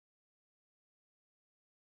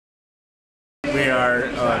are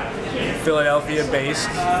a Philadelphia-based,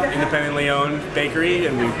 independently owned bakery,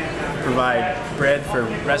 and we provide bread for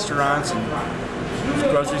restaurants and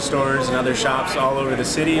grocery stores and other shops all over the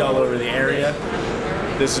city, all over the area.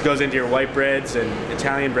 This goes into your white breads and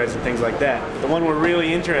Italian breads and things like that. The one we're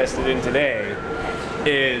really interested in today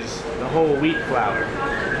is the whole wheat flour.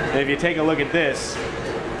 And if you take a look at this,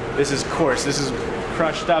 this is coarse. This is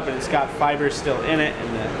crushed up and it's got fiber still in it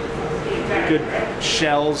and the good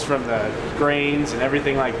shells from the grains and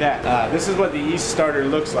everything like that. This is what the yeast starter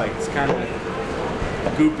looks like. It's kind of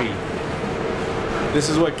goopy. This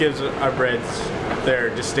is what gives our breads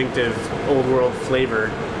their distinctive old world flavor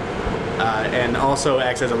and also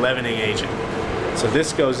acts as a leavening agent. So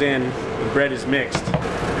this goes in, the bread is mixed.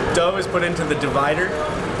 Dough is put into the divider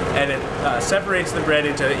and it separates the bread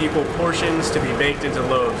into equal portions to be baked into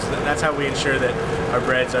loaves. That's how we ensure that our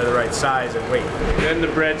breads are the right size and weight. Then the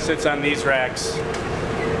bread sits on these racks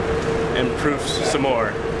and proofs some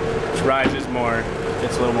more, which rises more,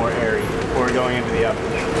 gets a little more airy before going into the oven.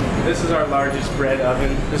 This is our largest bread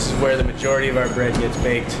oven. This is where the majority of our bread gets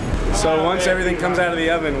baked. So once everything comes out of the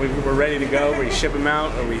oven, we're ready to go. We ship them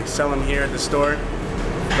out or we sell them here at the store.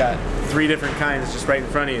 We've got 3 different kinds just right in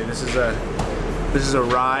front of you. This is a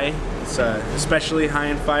rye. It's especially high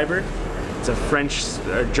in fiber. It's a French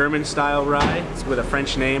or German style rye. It's with a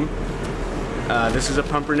French name. This is a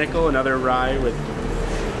pumpernickel, another rye with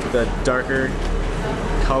the darker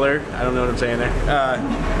color. I don't know what I'm saying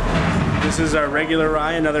there. This is our regular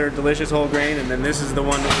rye, another delicious whole grain, and then this is the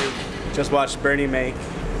one that we just watched Bernie make,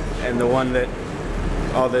 and the one that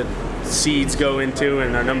all the seeds go into,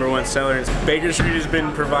 and our #1 seller. Baker Street has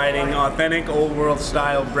been providing authentic old world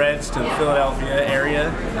style breads to the Philadelphia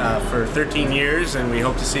area for 13 years, and we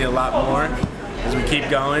hope to see a lot more as we keep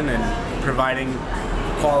going and providing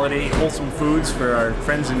quality, wholesome foods for our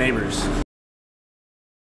friends and neighbors.